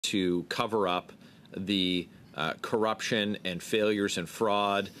to cover up the corruption and failures and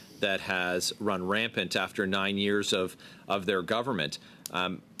fraud that has run rampant after 9 years of their government.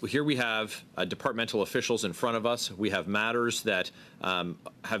 Here we have departmental officials in front of us. We have matters that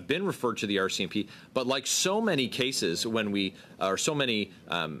have been referred to the RCMP, but like so many cases, when we or so many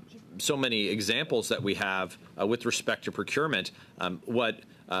examples that we have with respect to procurement, what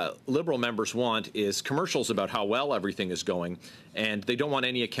Liberal members want is commercials about how well everything is going, and they don't want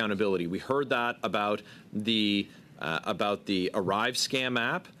any accountability. We heard that about the Arrive scam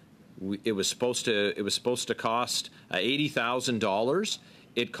app. It was supposed to cost $80,000.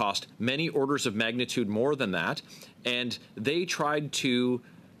 It cost many orders of magnitude more than that, and they tried to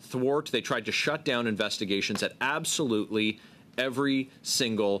they tried to shut down investigations at absolutely every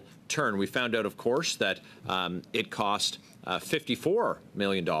single turn. We found out, of course, that it cost $54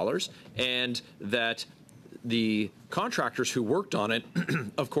 million, and that the contractors who worked on it,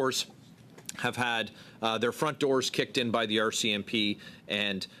 of course, have had their front doors kicked in by the RCMP,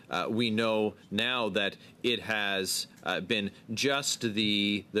 and we know now that it has been just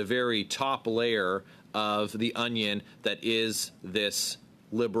the very top layer of the onion that is this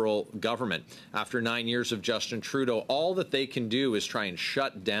Liberal government. After 9 years of Justin Trudeau, all that they can do is try and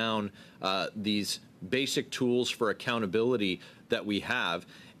shut down these basic tools for accountability that we have.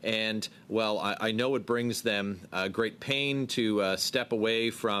 And, well, I know it brings them great pain to step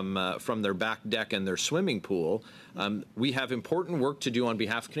away from their back deck and their swimming pool. We have important work to do on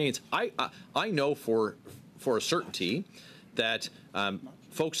behalf of Canadians. I know for a certainty that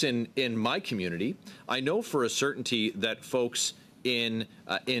folks in my community, I know for a certainty that folks in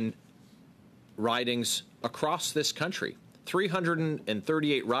ridings across this country,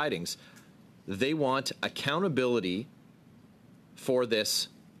 338 ridings, they want accountability for this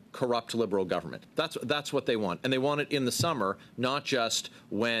corrupt Liberal government. That's what they want, and they want it in the summer, not just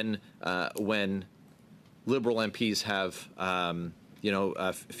when Liberal MPs have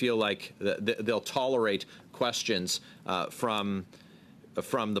feel like they'll tolerate questions from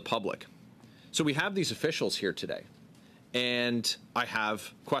the public. So we have these officials here today, and I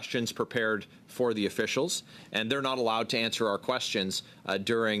have questions prepared for the officials, and they're not allowed to answer our questions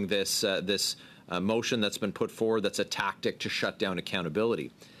during this motion that's been put forward. That's a tactic to shut down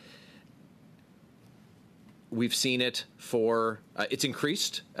accountability. We've seen it it's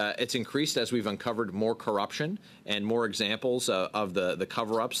increased. It's increased as we've uncovered more corruption and more examples of the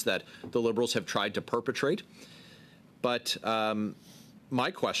cover-ups that the Liberals have tried to perpetrate. But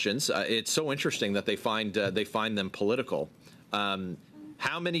my questions, it's so interesting that they find them political.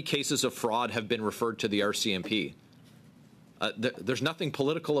 How many cases of fraud have been referred to the RCMP? There's nothing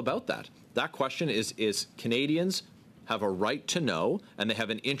political about that. That question is Canadians have a right to know, and they have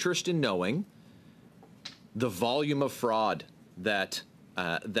an interest in knowing the volume of fraud that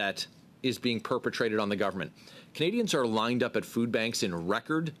is being perpetrated on the government. Canadians are lined up at food banks in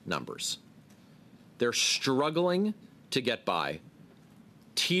record numbers. They're struggling to get by,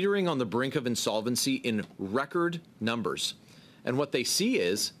 teetering on the brink of insolvency in record numbers. And what they see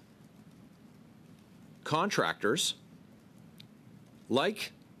is contractors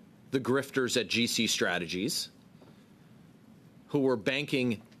like the grifters at GC Strategies, who were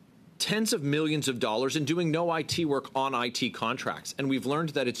banking tens of millions of dollars and doing no IT work on IT contracts. And we've learned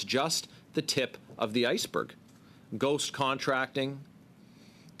that it's just the tip of the iceberg. Ghost contracting,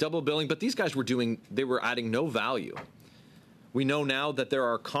 double billing, but these guys they were adding no value. We know now that there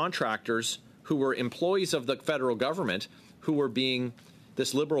are contractors who were employees of the federal government who were being,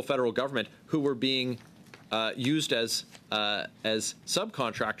 this Liberal federal government, who were being used as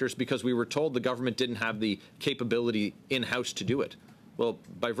subcontractors because we were told the government didn't have the capability in-house to do it. Well,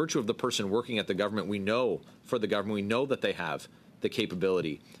 by virtue of the person working at the government, we know that they have the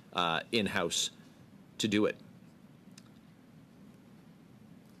capability in-house to do it.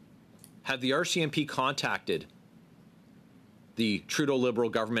 Have the RCMP contacted the Trudeau Liberal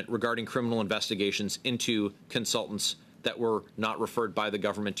government regarding criminal investigations into consultants that were not referred by the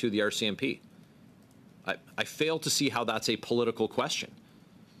government to the RCMP? I fail to see how that's a political question.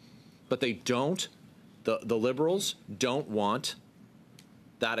 But they don't, the Liberals don't want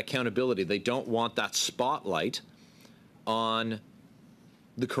that accountability. They don't want that spotlight on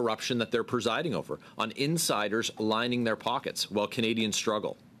the corruption that they're presiding over, on insiders lining their pockets while Canadians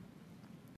struggle.